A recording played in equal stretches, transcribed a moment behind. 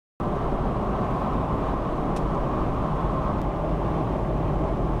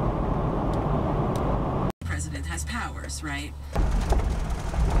hours, right?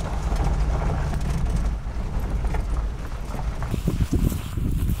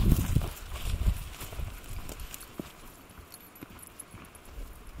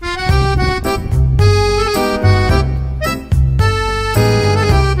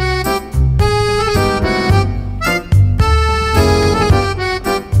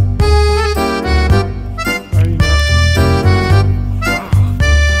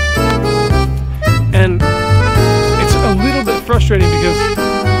 Frustrating because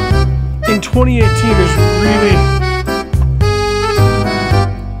in 2018 there's really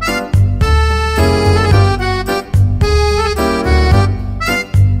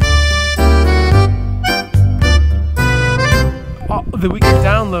that we can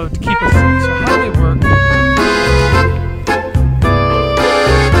download to keep us safe. So how do they work?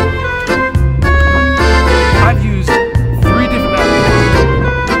 I've used 3 different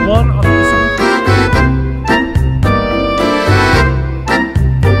applications. One on the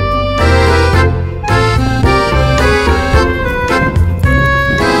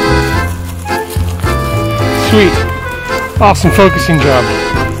Sweet. Awesome focusing job.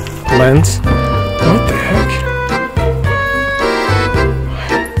 Lens. What the heck?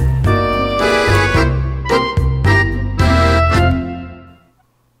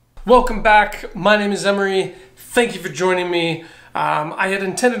 Welcome back. My name is Emory. Thank you for joining me. I had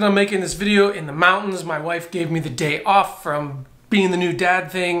intended on making this video in the mountains. My wife gave me the day off from being the new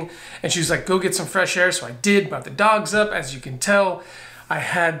dad thing, and she was like, go get some fresh air. So I did, brought the dogs up. As you can tell, I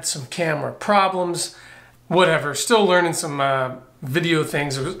had some camera problems. Whatever, still learning some video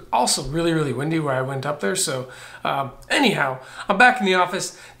things. It was also really, really windy where I went up there. So anyhow, I'm back in the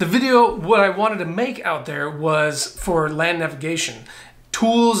office. The video, what I wanted to make out there was for land navigation.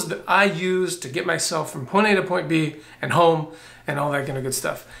 Tools that I use to get myself from point A to point B and home and all that kind of good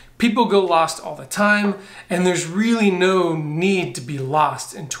stuff. People go lost all the time, and there's really no need to be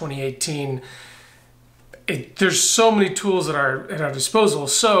lost in 2018. There's so many tools that are at our disposal.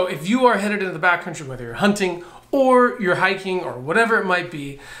 So if you are headed into the backcountry, whether you're hunting or you're hiking or whatever it might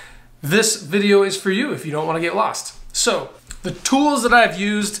be, this video is for you if you don't want to get lost. So the tools that I've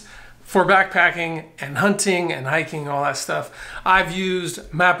used for backpacking and hunting and hiking, all that stuff, I've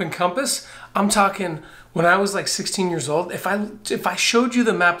used map and compass. I'm talking when I was like 16 years old. If I showed you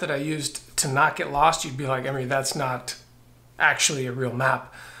the map that I used to not get lost, you'd be like, I mean, that's not actually a real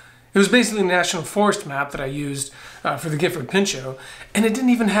map. It was basically a national forest map that I used for the Gifford Pinchot, and it didn't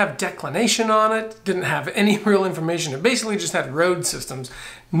even have declination on it, didn't have any real information. It basically just had road systems,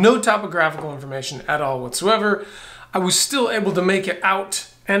 no topographical information at all whatsoever. I was still able to make it out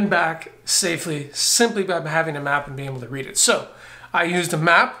and back safely simply by having a map and being able to read it. So I used a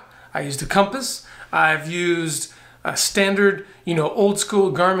map, I used a compass, I've used a standard, old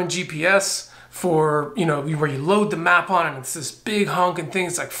school Garmin GPS, for, where you load the map on and it's this big honking thing.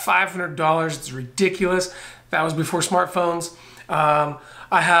 It's like $500. It's ridiculous. That was before smartphones. I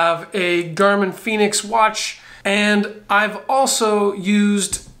have a Garmin Fenix watch, and I've also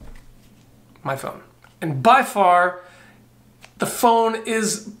used my phone. And by far, the phone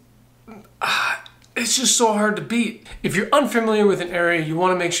is, it's just so hard to beat. If you're unfamiliar with an area, you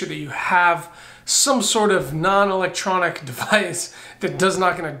want to make sure that you have some sort of non-electronic device that does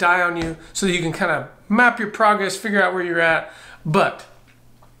not going to die on you, so that you can kind of map your progress, figure out where you're at. But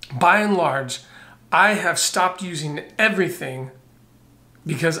by and large, I have stopped using everything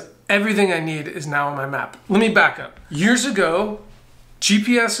because everything I need is now on my map. Let me back up. Years ago,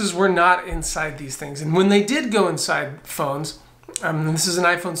 GPSs were not inside these things, and when they did go inside phones, this is an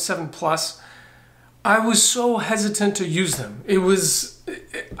iPhone 7 Plus, I was so hesitant to use them.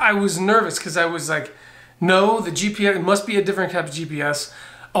 I was nervous because I was like, no, the GPS, it must be a different type of GPS.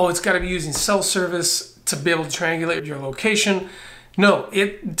 Oh, it's got to be using cell service to be able to triangulate your location. No,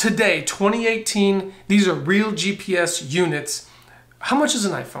 today, 2018, these are real GPS units. How much is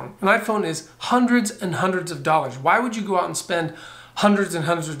an iPhone? An iPhone is hundreds and hundreds of dollars. Why would you go out and spend hundreds and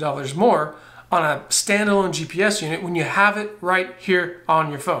hundreds of dollars more on a standalone GPS unit when you have it right here on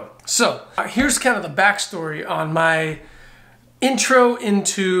your phone? So here's kind of the backstory on my intro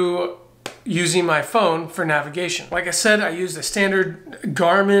into using my phone for navigation. Like I said, I used a standard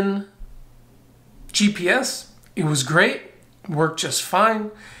Garmin GPS. It was great, worked just fine.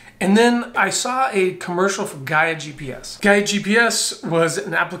 And then I saw a commercial for Gaia GPS. Gaia GPS was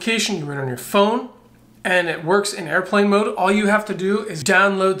an application you run on your phone, and it works in airplane mode. All you have to do is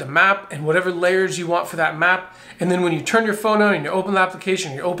download the map and whatever layers you want for that map. And then when you turn your phone on and you open the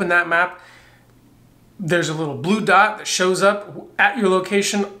application, you open that map, there's a little blue dot that shows up at your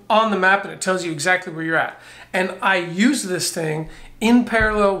location on the map, and it tells you exactly where you're at. And I use this thing in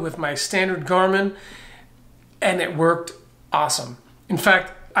parallel with my standard Garmin. and it worked awesome. In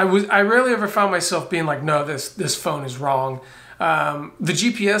fact, I rarely ever found myself being like, no, this phone is wrong. The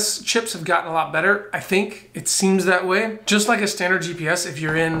GPS chips have gotten a lot better. I think it seems that way. Just like a standard GPS, if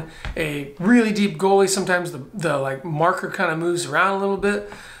you're in a really deep gully, sometimes the like marker kind of moves around a little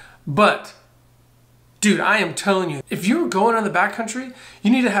bit. But dude, I am telling you, if you're going on the backcountry,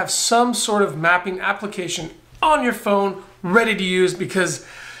 you need to have some sort of mapping application on your phone ready to use, because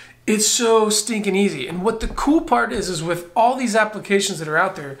it's so stinking easy. And what the cool part is with all these applications that are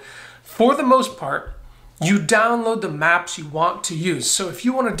out there, for the most part, you download the maps you want to use. So if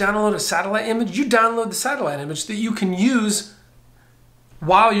you want to download a satellite image, you download the satellite image that you can use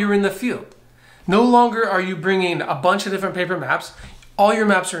while you're in the field. No longer are you bringing a bunch of different paper maps. All your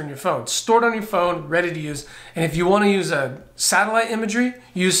maps are in your phone, stored on your phone, ready to use. And if you want to use a satellite imagery,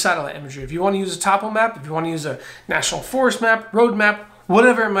 use satellite imagery. If you want to use a topo map, if you want to use a national forest map, road map,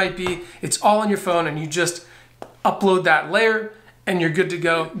 whatever it might be, it's all on your phone, and you just upload that layer and you're good to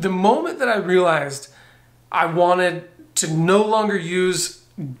go. The moment that I realized I wanted to no longer use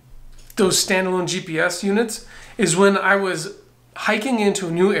those standalone GPS units is when I was hiking into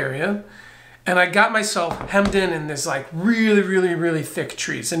a new area, and I got myself hemmed in this like really thick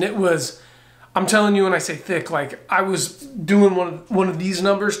trees. And it was, I'm telling you, when I say thick, like I was doing one of these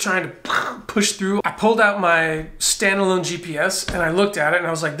numbers trying to push through. I pulled out my standalone GPS and I looked at it and I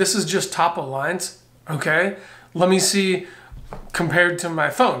was like, this is just topo lines. Okay, let me see compared to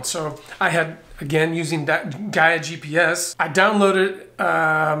my phone. So I had, again, using that Gaia GPS, I downloaded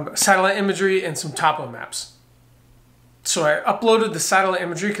satellite imagery and some topo maps. So I uploaded the satellite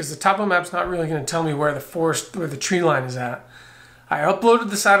imagery because the topo map's not really going to tell me where the forest, where the tree line is at. I uploaded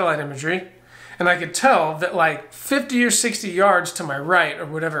the satellite imagery, and I could tell that like 50 or 60 yards to my right, or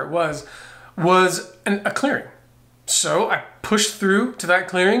whatever it was a clearing. So I pushed through to that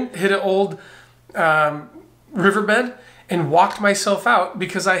clearing, hit an old riverbed, and walked myself out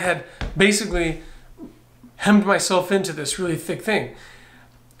because I had basically hemmed myself into this really thick thing.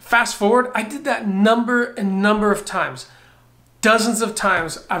 Fast forward, I did that number of times. Dozens of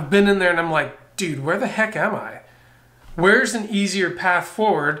times I've been in there and I'm like, dude, where the heck am I? Where's an easier path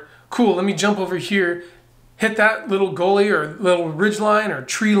forward? Cool, let me jump over here, hit that little gully or little ridge line or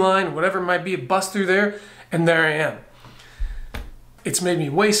tree line, or whatever it might be, bust through there, and there I am. It's made me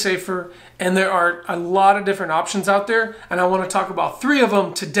way safer, and there are a lot of different options out there, and I want to talk about 3 of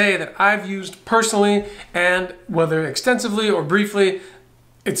them today that I've used personally, and whether extensively or briefly,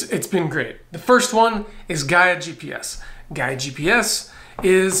 it's been great. The first one is Gaia GPS. Gaia GPS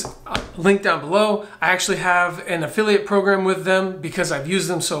is linked down below. I actually have an affiliate program with them because I've used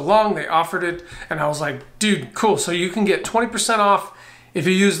them so long. They offered it, and I was like, dude, cool. So you can get 20% off if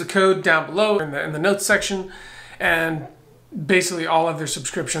you use the code down below in the notes section, and basically all of their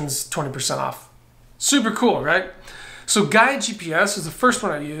subscriptions 20% off. Super cool, right? So Gaia GPS is the first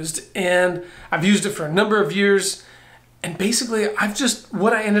one I used, and I've used it for a number of years. And basically,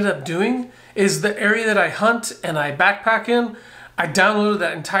 what I ended up doing is the area that I hunt and I backpack in, I downloaded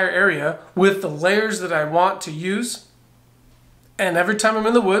that entire area with the layers that I want to use. And every time I'm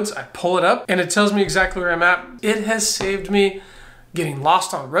in the woods, I pull it up and it tells me exactly where I'm at. It has saved me getting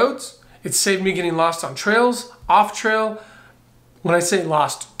lost on roads. It's saved me getting lost on trails, off trail. When I say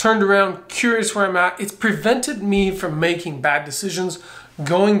lost, turned around, curious where I'm at, it's prevented me from making bad decisions,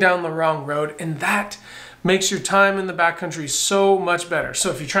 going down the wrong road, and that makes your time in the backcountry so much better.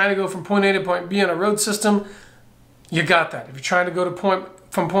 So if you're trying to go from point A to point B on a road system, you got that. If you're trying to go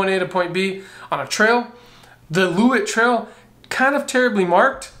from point A to point B on a trail, the Lewitt Trail, kind of terribly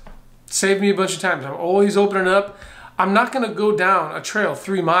marked, saved me a bunch of times. I'm always opening up. I'm not gonna go down a trail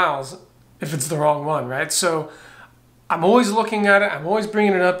 3 miles if it's the wrong one, right? So I'm always looking at it, I'm always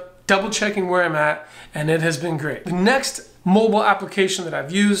bringing it up, double checking where I'm at, and it has been great. The next mobile application that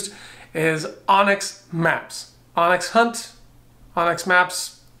I've used is Onyx Maps. Onyx Hunt, Onyx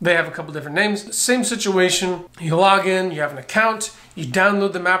Maps, they have a couple different names. Same situation, you log in, you have an account, you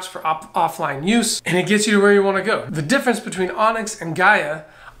download the maps for offline use, and it gets you to where you want to go. The difference between Onyx and Gaia,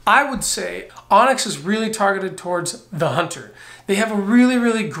 I would say Onyx is really targeted towards the hunter. They have a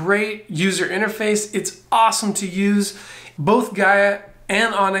really great user interface. It's awesome to use. Both Gaia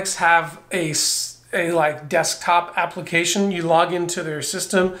and Onyx have a like desktop application. You log into their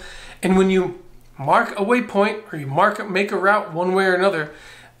system, and when you mark a waypoint or you make a route one way or another,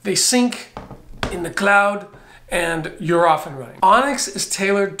 they sync in the cloud and you're off and running. Onyx is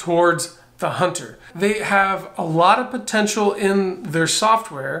tailored towards the hunter. They have a lot of potential in their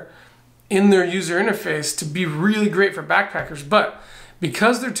software, in their user interface, to be really great for backpackers, but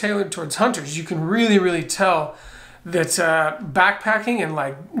because they're tailored towards hunters, you can really tell that backpacking and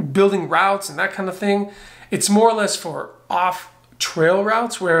like building routes and that kind of thing, It's more or less for off trail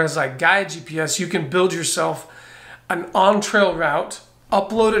routes, whereas like Gaia GPS, you can build yourself an on-trail route,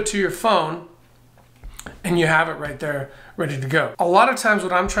 upload it to your phone, and you have it right there ready to go. A lot of times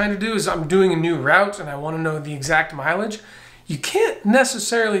what I'm trying to do is I'm doing a new route and I want to know the exact mileage. You can't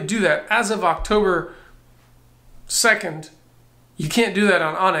necessarily do that. As of October 2nd, you can't do that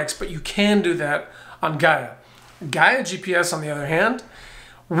on Onyx, but you can do that on Gaia. Gaia GPS, on the other hand,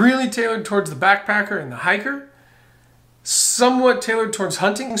 really tailored towards the backpacker and the hiker, somewhat tailored towards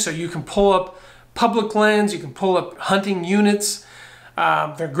hunting, so you can pull up public lands, you can pull up hunting units.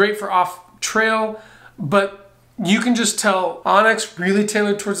 They're great for off-trail, but you can just tell Onyx really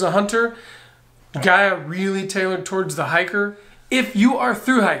tailored towards the hunter, Gaia really tailored towards the hiker. If you are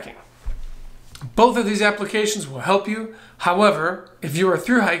through hiking, both of these applications will help you. However, if you are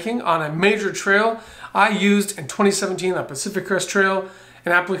through hiking on a major trail, I used in 2017 on Pacific Crest Trail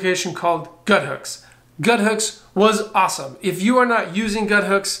an application called Gut Hooks. Gut Hooks was awesome. If you are not using Gut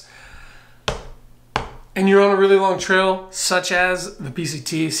Hooks and you're on a really long trail, such as the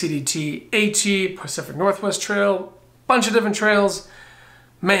PCT, CDT, AT, Pacific Northwest Trail, bunch of different trails,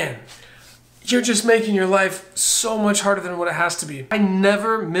 man, you're just making your life so much harder than what it has to be. I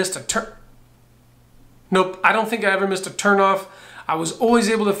never missed a turn. Nope, I don't think I ever missed a turnoff. I was always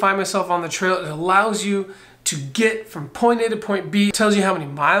able to find myself on the trail. It allows you to get from point A to point B. It tells you how many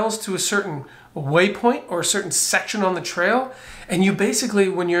miles to a certain waypoint or a certain section on the trail. And you basically,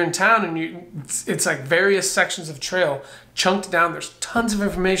 when you're in town and it's like various sections of trail chunked down, there's tons of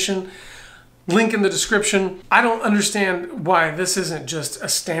information. Link in the description. I don't understand why this isn't just a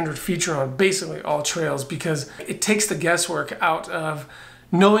standard feature on basically all trails, because it takes the guesswork out of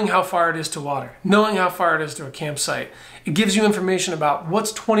knowing how far it is to water, knowing how far it is to a campsite. It gives you information about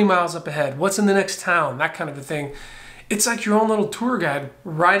what's 20 miles up ahead, what's in the next town, that kind of a thing. It's like your own little tour guide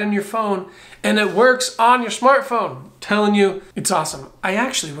right on your phone, and it works on your smartphone. I'm telling you, it's awesome. I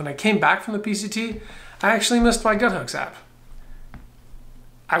actually, when I came back from the PCT, I actually missed my Gut Hooks app.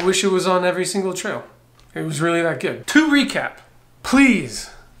 I wish it was on every single trail. It was really that good. To recap, please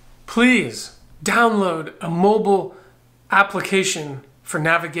download a mobile application for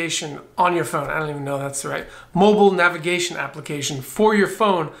navigation on your phone. I don't even know if that's the right. Mobile navigation application for your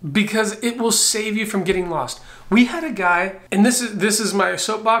phone, because it will save you from getting lost. We had a guy, and this is my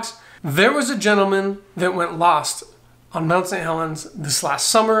soapbox. There was a gentleman that went lost on Mount St. Helens this last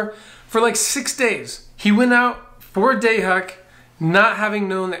summer for like 6 days. He went out for a day hike, not having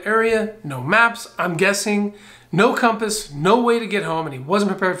known the area, no maps, I'm guessing, no compass, no way to get home, and he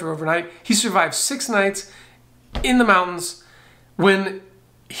wasn't prepared for overnight. He survived 6 nights in the mountains when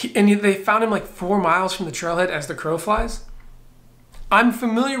they found him like 4 miles from the trailhead as the crow flies. I'm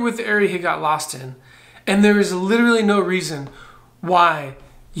familiar with the area he got lost in, and there is literally no reason why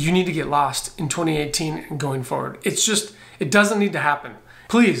you need to get lost in 2018 and going forward. It's just, it doesn't need to happen.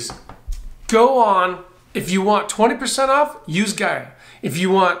 Please, go on. If you want 20% off, use Gaia. If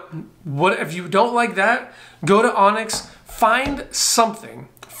you don't like that, go to Onyx, find something.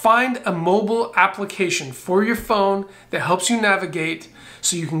 Find a mobile application for your phone that helps you navigate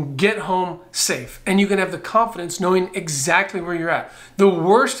so you can get home safe and you can have the confidence knowing exactly where you're at. The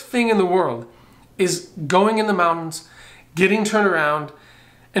worst thing in the world is going in the mountains, getting turned around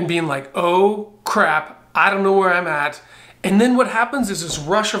and being like, oh crap, I don't know where I'm at. And then what happens is this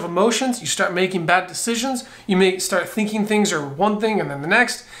rush of emotions. You start making bad decisions. You may start thinking things are one thing and then the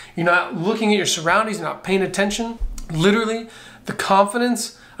next. You're not looking at your surroundings, you're not paying attention. Literally, the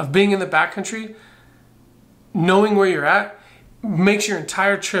confidence of being in the backcountry, knowing where you're at, makes your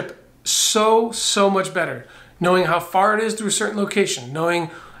entire trip so much better. Knowing how far it is to a certain location, knowing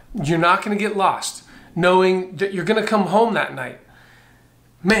you're not going to get lost, knowing that you're going to come home that night.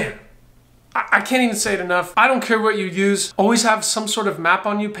 Man, I can't even say it enough. I don't care what you use. Always have some sort of map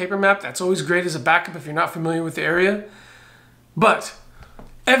on you, paper map. That's always great as a backup if you're not familiar with the area. But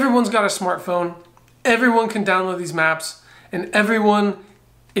everyone's got a smartphone. Everyone can download these maps. And everyone,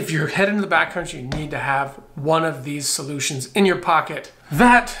 if you're heading to the backcountry, you need to have one of these solutions in your pocket.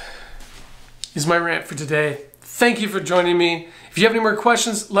 That is my rant for today. Thank you for joining me. If you have any more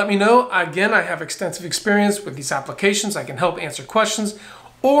questions, let me know. Again, I have extensive experience with these applications. I can help answer questions,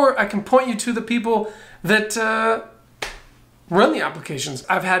 or I can point you to the people that run the applications.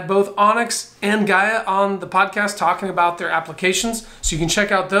 I've had both Onyx and Gaia on the podcast talking about their applications, so you can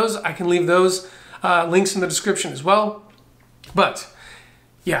check out those. I can leave those links in the description as well. But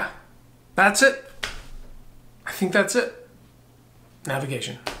yeah, that's it. I think that's it.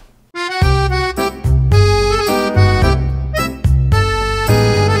 Navigation.